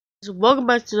So welcome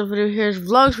back to the video. Here's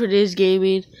vlogs for days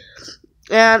gaming,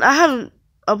 and I haven't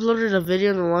uploaded a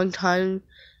video in a long time.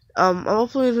 I'm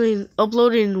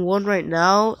uploading one right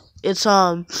now. It's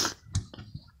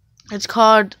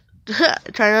called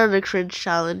Try Not to Cringe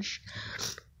Challenge.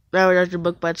 Now we're at the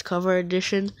book by its cover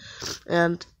edition,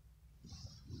 and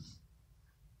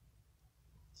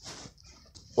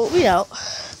we out.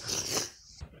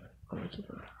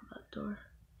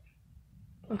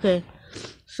 Okay,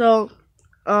 so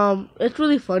it's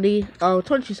really funny.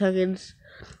 22 seconds.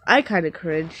 I kind of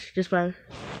cringe just by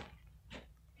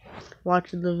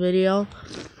watching the video.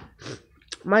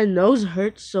 My nose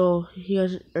hurts, so you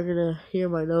guys are gonna hear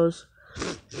my nose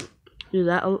do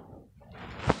that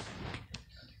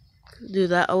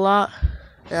a lot.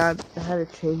 And I had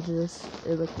to change this.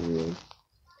 It looked weird.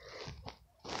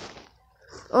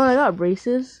 Oh, I got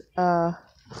braces.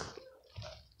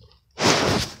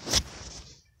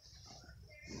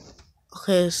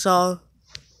 Okay, so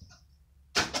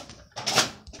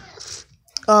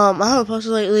I haven't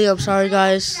posted lately. I'm sorry,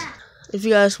 guys. If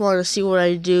you guys want to see what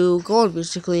I do, go on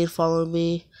Musically and follow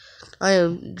me. I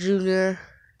am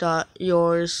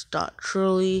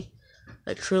Junior.yours.truly,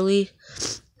 like truly.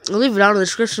 I'll leave it down in the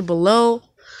description below.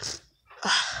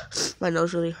 My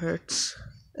nose really hurts,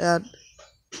 and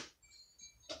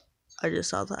I just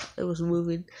saw that it was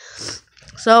moving.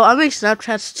 So I make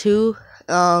Snapchats too.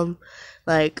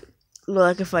 Like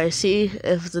if I see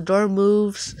if the door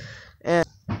moves and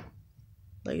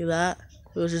like that,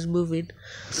 it was just moving.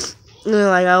 And then,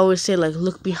 like I always say, like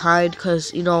look behind,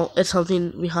 cause you know it's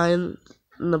something behind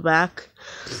in the back.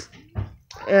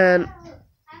 And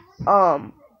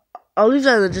I'll leave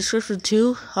that in the description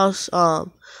too. How's my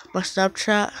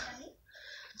Snapchat?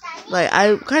 Like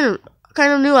I kind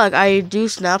of knew like I do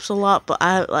snaps a lot, but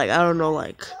I don't know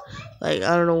like I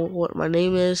don't know what my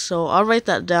name is, so I'll write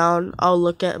that down. I'll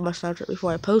look at my Snapchat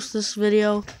before I post this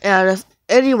video. And if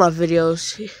any of my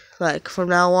videos, like from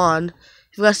now on,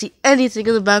 if you guys see anything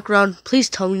in the background, please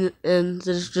tell me in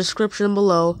the description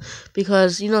below,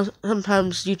 because you know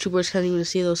sometimes YouTubers can't even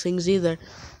see those things either.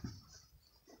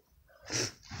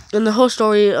 And the whole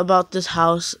story about this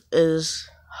house is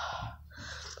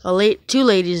two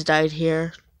ladies died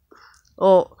here.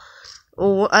 Oh,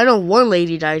 I know one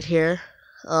lady died here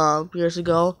years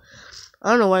ago.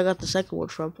 I don't know where I got the second one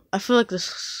from. I feel like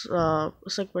this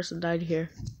second person died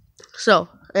here. So,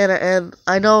 and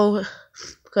I know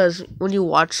because when you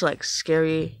watch like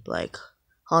scary, like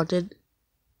haunted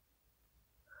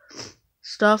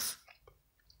stuff,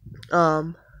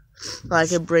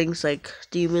 like it brings like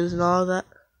demons and all of that.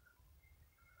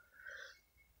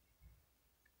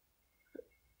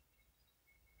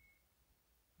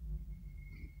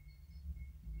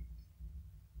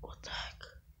 What the heck?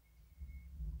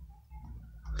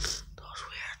 That was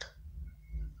weird.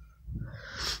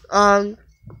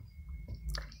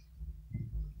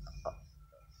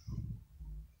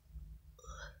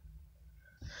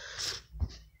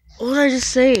 What was I just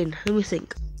saying? Let me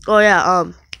think. Oh yeah,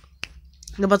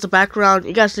 about the background,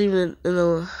 you guys leave it in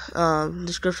the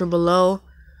description below,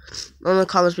 in the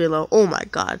comments below. Oh my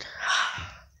god,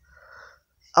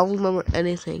 I'll remember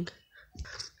anything.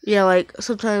 Yeah, like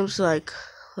sometimes some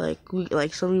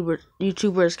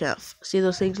YouTubers can't see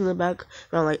those things in the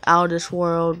background, like Out of This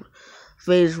World,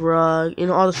 Phase Rug, you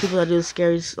know, all those people that do the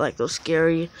scary, like those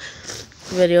scary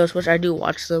videos, which I do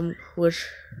watch them, which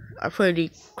are pretty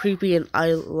creepy, and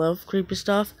I love creepy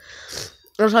stuff.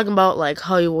 I'm talking about like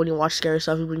how when you watch scary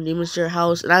stuff, you bring demons to your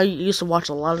house, and I used to watch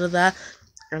a lot of that.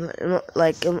 And in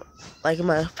my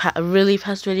really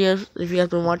past videos, if you guys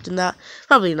been watching that,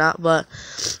 probably not, but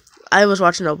I was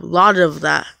watching a lot of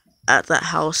that at that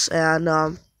house, and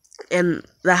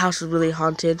that house was really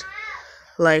haunted.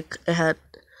 Like it had,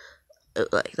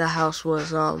 like that house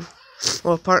was or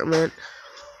apartment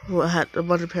had a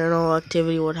bunch of paranormal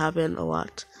activity would happen a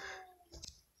lot.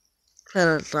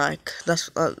 And like that's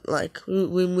like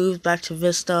we moved back to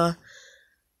Vista.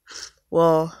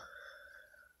 Well,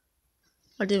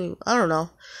 I don't know.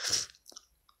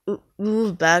 We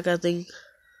moved back, I think,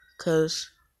 cause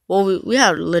we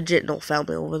have legit no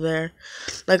family over there.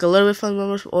 Like a little bit family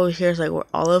members over here is like where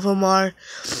all of them are,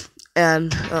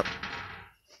 and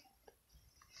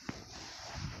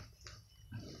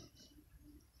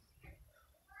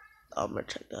I'm gonna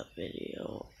check that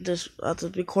video. This at the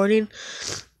recording.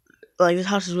 Like this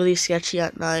house is really sketchy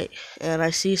at night, and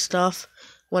I see stuff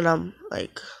when I'm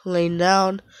like laying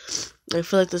down. I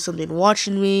feel like there's something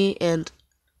watching me, and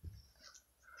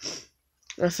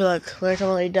I feel like when I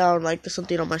lay down, like there's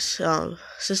something on my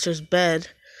sister's bed.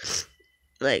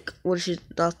 Like when she's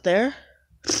not there,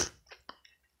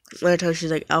 anytime she's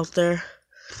like out there,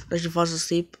 when she falls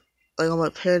asleep, like on my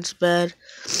parents' bed,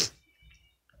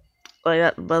 like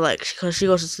that. But like, cause she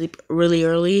goes to sleep really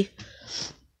early,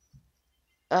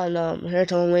 and every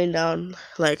time I'm laying down,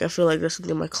 like I feel like there's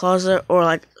something in my closet, or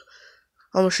like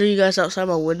I'm gonna show you guys outside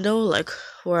my window, like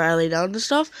where I lay down and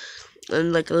stuff,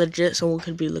 and like legit, someone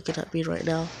could be looking at me right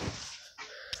now.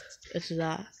 It's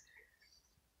that.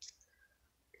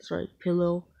 It's like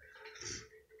pillow.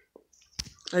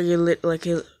 Like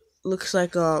it looks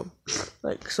like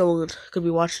someone could be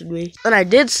watching me. And I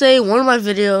did say in one of my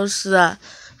videos that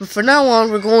from now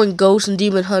on we're going ghost and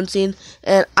demon hunting,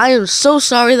 and I am so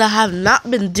sorry that I have not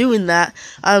been doing that.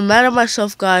 I'm mad at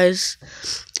myself, guys,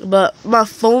 but my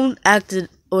phone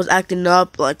was acting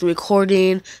up, like the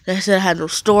recording. They said it had no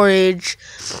storage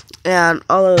and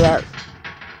all of that.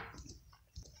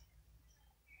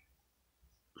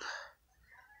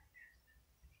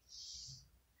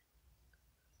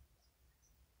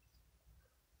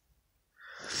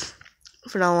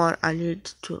 From now on, I need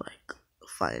to like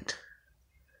find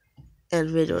and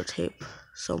videotape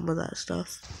some of that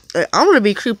stuff. I'm gonna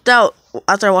be creeped out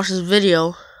after I watch this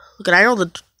video. Look, I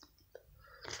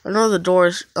know the door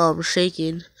is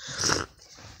shaking.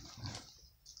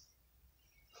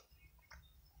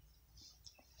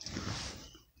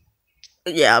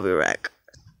 Yeah, I'll be right back.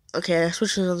 Okay, I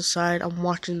switched to the other side. I'm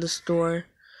watching this door,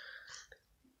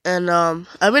 and I'm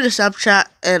in a Snapchat,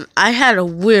 and I had a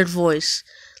weird voice,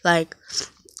 like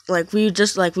we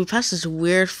passed this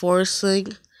weird forest thing.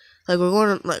 Like we're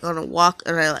going like on a walk,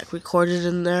 and I like recorded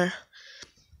in there.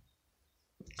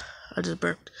 I just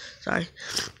burped. Sorry.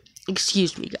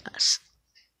 Excuse me, guys.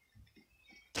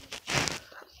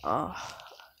 And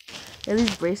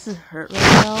these braces hurt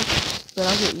right now, but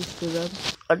I'll get used to them.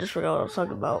 I just forgot what I was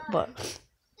talking about, but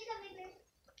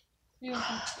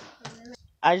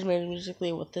I just made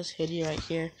Musically with this hoodie right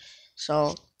here.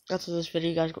 So after this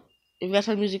video, guys, if you guys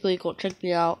have Musically, go check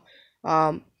me out.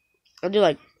 I do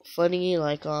like funny,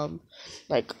 like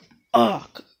like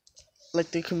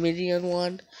the comedian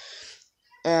one,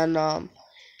 and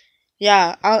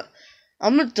yeah,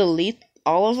 I'm gonna delete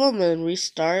all of them and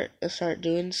restart and start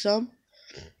doing some.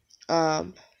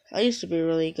 I used to be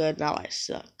really good. Now I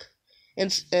suck. In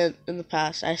the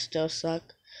past, I still suck.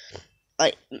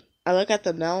 Like I look at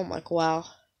them now, I'm like, wow,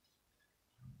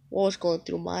 what was going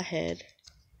through my head?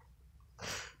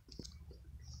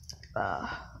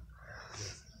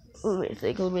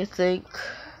 Let me think.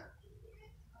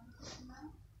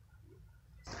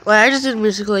 Well, I just did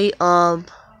Musically. Ooh,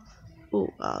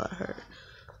 that hurt.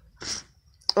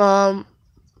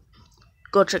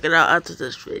 Go check it out after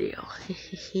this video.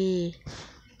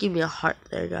 Give me a heart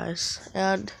there, guys.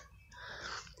 And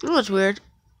you know what's weird?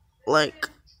 Like,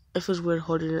 it feels weird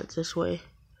holding it this way.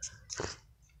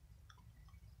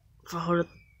 If I hold it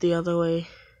the other way,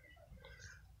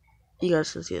 you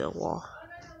guys can see the wall.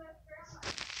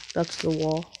 That's the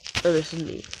wall. And this is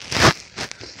me.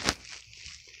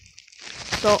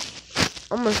 So,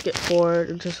 I'm gonna skip forward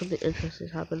until something interesting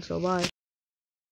happens. So, bye.